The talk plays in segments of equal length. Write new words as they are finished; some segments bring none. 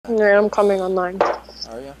Yeah, I'm coming online.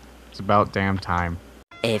 Are you? It's about damn time.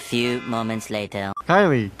 A few moments later.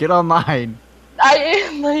 Kylie, get online. I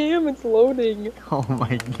am, it's loading. Oh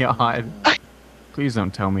my god. Please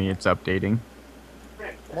don't tell me it's updating.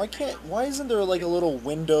 Why isn't there like a little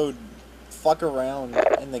windowed fuck around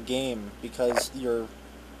in the game because your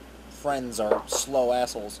friends are slow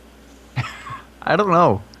assholes? I don't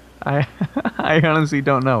know. I honestly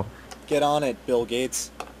don't know. Get on it, Bill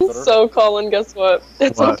Gates. So, Colin, guess what?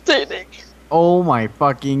 It's What? updating. Oh my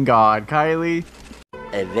fucking god, Kylie.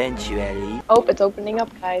 Eventually. Oh, it's opening up,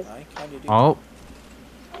 guys. I kinda do. Oh.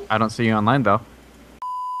 I don't see you online though.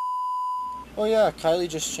 Oh yeah, Kylie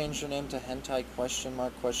just changed her name to hentai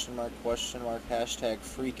hashtag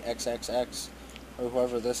freak xxx or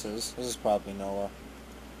whoever this is. This is probably Noah.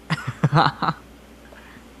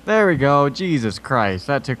 There we go. Jesus Christ,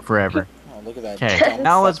 that took forever. Oh, look at that. Okay, dumb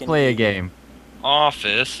now let's fucking play a idiot. game.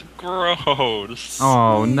 Office. Gross.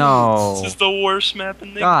 Oh no. This is the worst map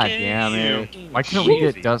in the God game. damn it. Why can't we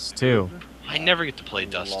get Dust 2? I never get to play I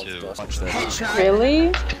Dust love 2. Dust.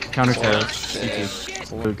 Really? Counter terrorist. CT.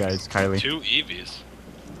 Blue guys, Kylie. 2 Eevees.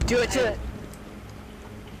 Do it to it.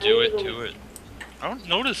 Do it to it. I don't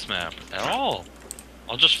know this map at all.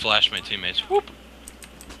 I'll just flash my teammates. Whoop.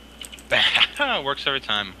 It works every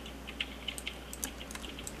time.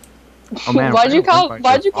 Oh man. why'd you call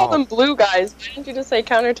Oh. them blue guys? Why didn't you just say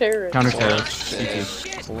counter terrorist? Counter terrorist.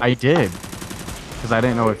 CT. I did. Because I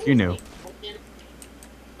didn't know if you knew.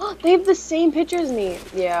 They have the same picture as me.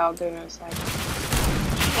 Yeah, I'll do it in a second.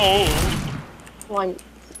 Oh. Well, I'm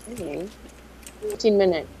thinking. 15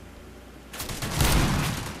 minutes.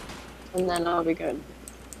 And then I'll be good.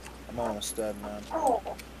 I'm almost dead, man.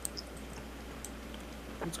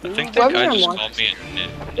 I think Whoever that guy I'm just watching called me a nit.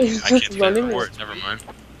 is I can't just say running the this. word. Never mind.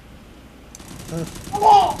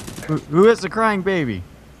 Who is the crying baby?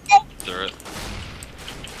 Through it.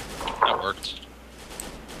 That worked.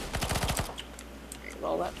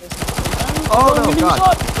 Well, that was... Oh no, mini god.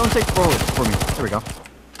 shot. Don't take bullets for me. There we go.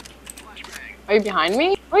 Are you behind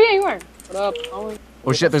me? Oh yeah, you are. What up, Colin?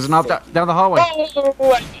 Oh shit, there's an op down the hallway.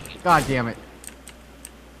 Oh, God damn it.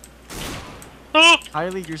 Oh!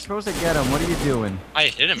 Kylie, you're supposed to get him. What are you doing? I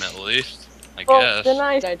hit him at least. I oh, guess. then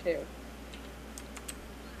I died too.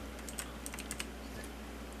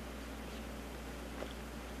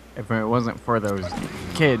 If it wasn't for those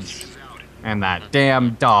kids and that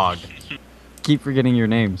damn dog. Keep forgetting your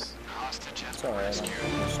names. It's alright.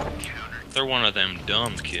 They're one of them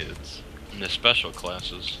dumb kids in the special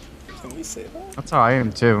classes. Can we say that? That's how I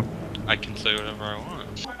am too. I can say whatever I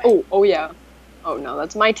want. Oh yeah. Oh no,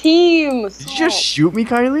 that's my team. Did you just shoot me,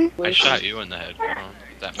 Kylie? I shot you in the head.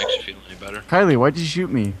 If that makes you feel any better. Kylie, why'd you shoot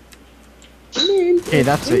me? Hey,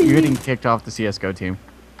 that's it. You're getting kicked off the CSGO team.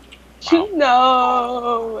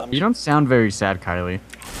 No. You don't sound very sad, Kylie.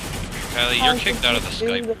 Kylie, you're kicked out of the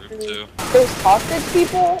Skype group too. Those hostage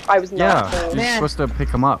people? I was not. Yeah, told. you're supposed to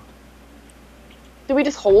pick them up. Do we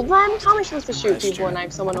just hold them? How am I supposed to shoot people when I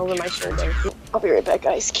have someone over my shoulder? I'll be right back,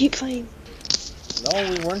 guys. Keep playing. No,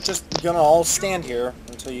 we weren't just gonna all stand here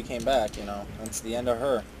until you came back, you know. That's the end of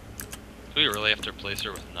her. Do we really have to replace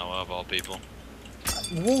her with Noah of all people?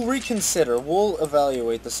 We'll reconsider. We'll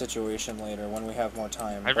evaluate the situation later when we have more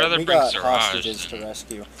time. I'd But rather we bring got Siraj hostages to than-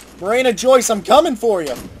 rescue. Marina Joyce, I'm coming for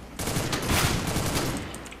you!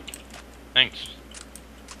 Thanks.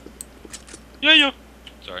 Yeah.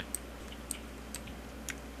 Sorry.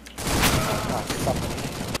 Oh, fuck.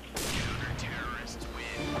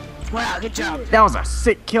 Wow, good job. That was a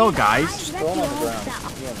sick kill, guys. Just throw him on the ground.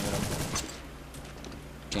 You don't need him.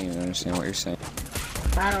 Can't even understand what you're saying.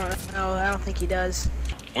 I don't know. I don't think he does.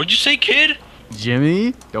 What'd you say, kid?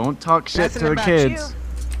 Jimmy, don't talk shit Nothing to the about kids.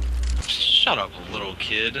 Shut up, little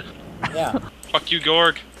kid. Yeah. Fuck you,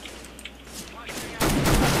 Gorg.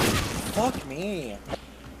 Fuck me.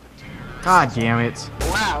 God damn it.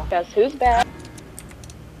 Wow. Guess who's back?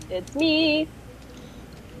 It's me.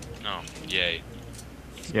 No, yay.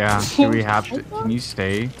 Yeah, do we have to? Can you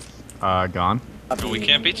stay gone? No, we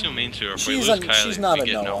can't be too mean to her. If we She's lose a- Kylie, she's not we a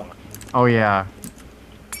get Noah. Noah. Oh yeah.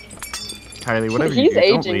 Kylie, whatever you He's do,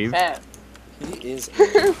 don't aging leave. fast. He is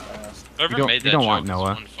aging fast. Whoever You don't- made you that don't joke want is Noah.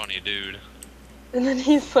 one funny dude. And then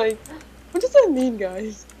he's like, what does that mean,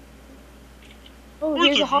 guys? Oh, What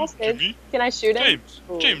here's does a that mean, hostage. Jimmy? Can I shoot him? James,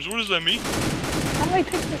 Ooh. James, what does that mean? How do I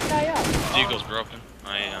pick this guy up? Deagle's broken.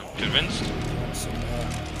 I am convinced.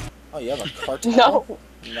 Oh, you have a cartel? No.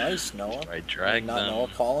 Nice, Noah. I dragged Not them. Noah,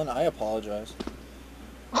 Colin. I apologize.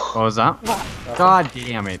 What was that? Nothing. God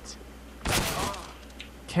damn it.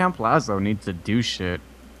 Camp Lazlo needs to do shit.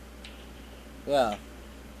 Yeah.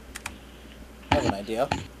 I have an idea.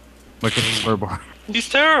 Look at the scoreboard. He's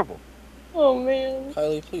terrible. Oh man.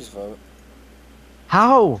 Kylie, please vote.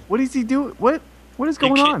 How? What is he doing? What is He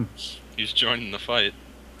going can't- on? He's joining the fight.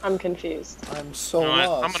 I'm confused. I'm so You know what?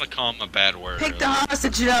 lost. I'm gonna call him a bad word. Pick the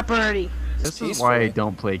hostage up already. This is peaceful. why I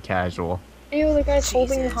don't play casual. Ew, the guy's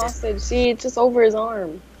holding the hostage. See, it's just over his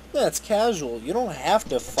arm. Yeah, it's casual. You don't have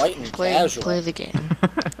to fight in Play casual. the game.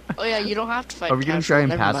 Oh yeah, you don't have to fight. Are we gonna casual, try and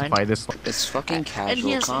never pacify mind. this? It's fucking And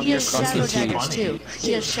casual. he Calm has shadow yourself. daggers too.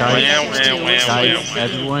 He has Guys, shadow daggers too. Guys,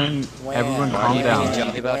 everyone Wham. calm Wham. down.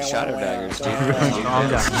 Tell me about shadow daggers, dude. Everyone calm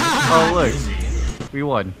down. Oh look, we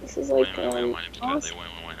won. This is like, My name's Kylie. awesome. Wait.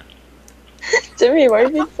 Jimmy, why are you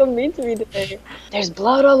being so mean to me today? There's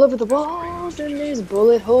blood all over the walls, and there's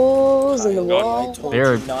bullet holes in the Kylie, I wall. told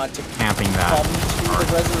They're you not to Camping come that. to the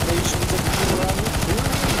reservations if you were on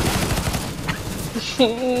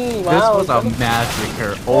Wow. This was a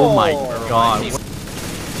massacre. Oh my Oh, god.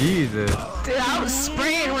 Jesus. Dude, I was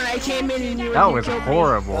spraying when I came in and you That you was killed me. That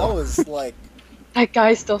horrible. was like That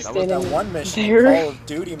guy's still that was standing that one mission in there. Call of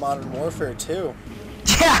Duty Modern Warfare 2.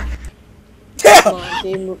 Yeah. Come on,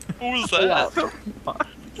 team. Who was Pull that? out.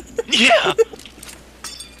 Yeah.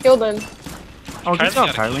 Killed him. Oh, good job, got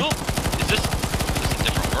a Kylie. kill? Is this a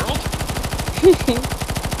different world? Saved you,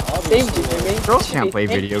 Obviously, Jimmy. Girls can't play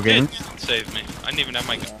Should be video You games. didn't save me. I didn't even have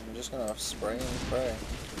my gun. I'm just gonna spray and pray.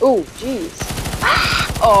 Oh, jeez.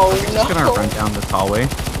 Oh, We're just gonna no. run down this hallway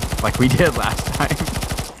like we did last time.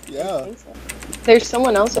 Yeah. There's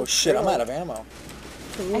someone else. Oh shit, I'm out of ammo.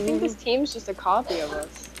 I think this team's just a copy of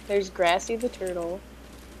us. There's Grassy the turtle.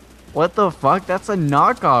 What the fuck? That's a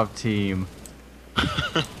knockoff team.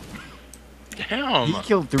 Damn. He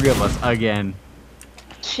killed 3 of us again.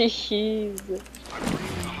 Jeez.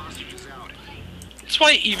 That's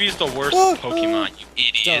why Eevee's the worst Oh, Pokemon, you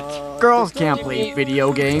idiot. Girls can't play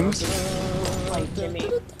video games. Like Jimmy.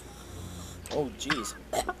 Oh jeez.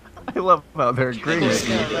 I love how they're agreeing with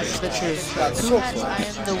No, me. that's the truth. Got Who so has I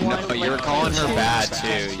close. am the one? Oh, you were calling her bad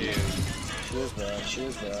too. She is bad. She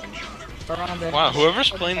is bad. Wow, whoever's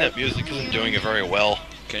playing that music isn't doing it very well.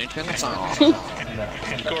 Can you turn the song off?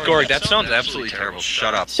 Gorg, that sounds absolutely terrible.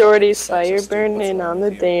 Shut up. Shorty's fire burning on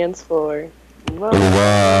the dance floor.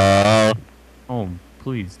 Whoa. Oh,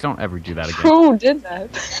 please, don't ever do that again. Who did that?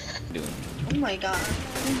 Oh my god.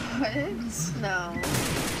 What? No.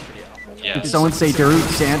 Yeah. Did someone say Darude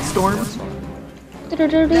Sandstorm?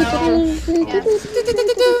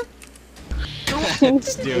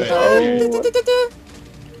 Let's do it. No.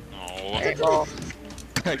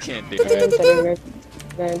 I can't do it.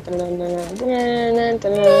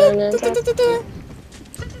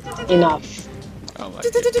 Enough. Oh my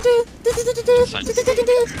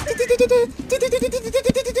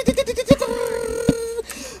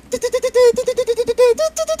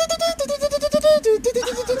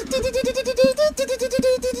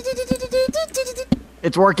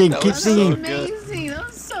It's working. That Keep was so singing. Amazing. That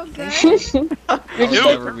was so good. Ew,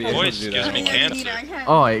 never be able to voice do gives that. me cancer.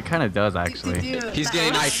 Oh, it kind of does actually. He's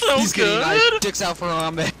getting nice. so He's getting nice. good. Dicks out for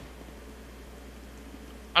Harambe.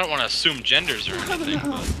 I don't want to assume genders or anything,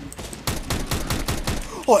 but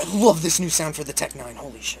Oh, I love this new sound for the Tech 9.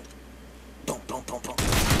 Holy shit. Boom, boom, boom, boom.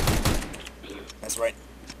 That's right.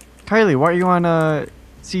 Kylie, why are you on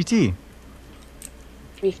CT?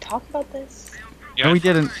 We've talked about this. yeah, No, we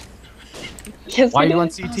didn't. Yes, Why are we you on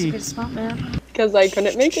did. CT? spot, man. Because I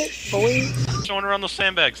couldn't make it. Boy. throwing around those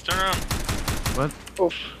sandbags. Turn around. What?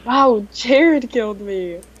 Oh. Wow, Jared killed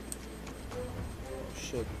me. Oh,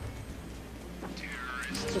 shit.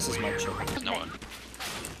 This is my chick. No one.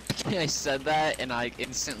 I said that and I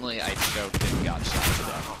instantly choked and got shot to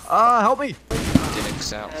death. Help me!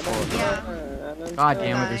 Dicks out for God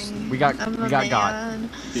damn it! We got got.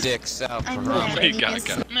 Dicks out for I'm Harambe. We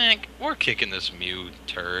got. Man, we're kicking this Mew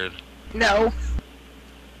turd. No.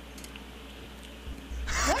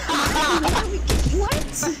 What?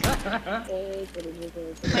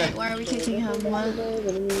 Wait, why are we kicking him? What? He's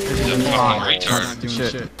a fucking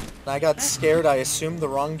retard. Shit. I got scared. I assumed the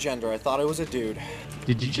wrong gender. I thought I was a dude.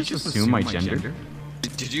 Did you just assume my gender?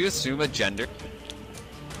 Did you assume a gender?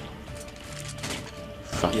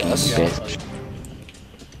 Yes. Bitch.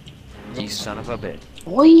 You son of a bitch.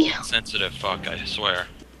 Boy. Sensitive fuck, I swear.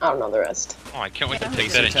 I don't know the rest. Oh, I can't wait to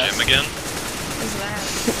take that in gym again. What's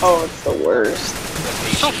that? Oh, it's the worst.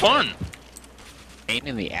 It's so fun. Pain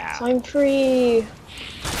in the ass. So I'm free.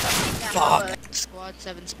 Fuck. Squad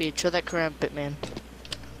 7 speed. Show that crampit, man.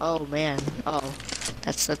 Oh man. Oh,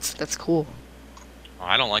 that's cool. Oh,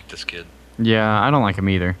 I don't like this kid. Yeah, I don't like him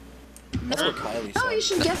either. That's what Kylie Oh, you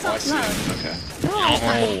said. should guess out loud. Okay. No.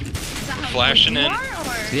 Is that how Flashing old in. you are,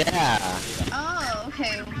 or- Yeah. Oh,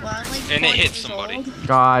 okay. Well, I'm like And it 40 hit years somebody. old.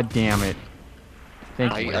 God damn it.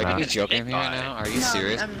 Thank Are you. you, for are you that. joking with me right now? Are you No,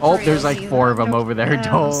 serious? I'm Oh, for there's real, like you 4 of know? them over there. Yeah,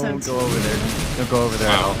 Don't so go over there. Don't go over there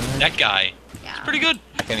at all. Wow, that guy. Yeah. Pretty good.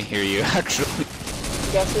 I can hear you actually.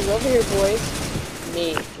 Guess who's over here, boys?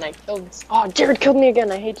 Me. And I killed. Oh, Jared killed me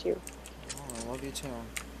again. I hate you. Oh, I love you too.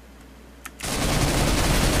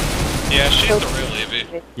 Yeah, she's the real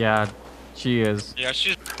Evie. Yeah, she is. Yeah,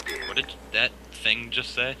 she's. What did that thing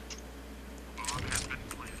just say?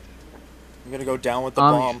 I'm gonna go down with the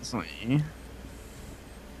bomb. Obviously.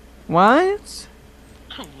 What?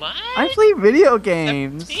 What? I play video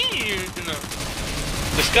games.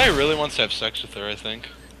 This guy really wants to have sex with her, I think.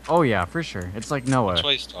 Oh yeah, for sure. It's like Noah. That's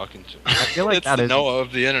why he's talking to her. I feel like it's that the is. Noah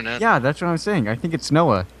of the internet. Yeah, that's what I'm saying. I think it's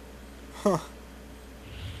Noah. Let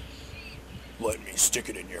me stick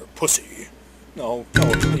it in your pussy. No,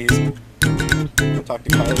 no, please. Don't talk to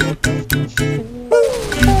Kylie like that.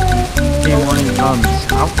 Hey, morning comes.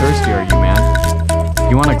 How thirsty are you, man?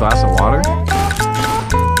 You want a glass of water?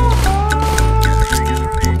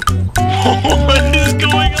 What is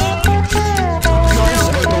going on?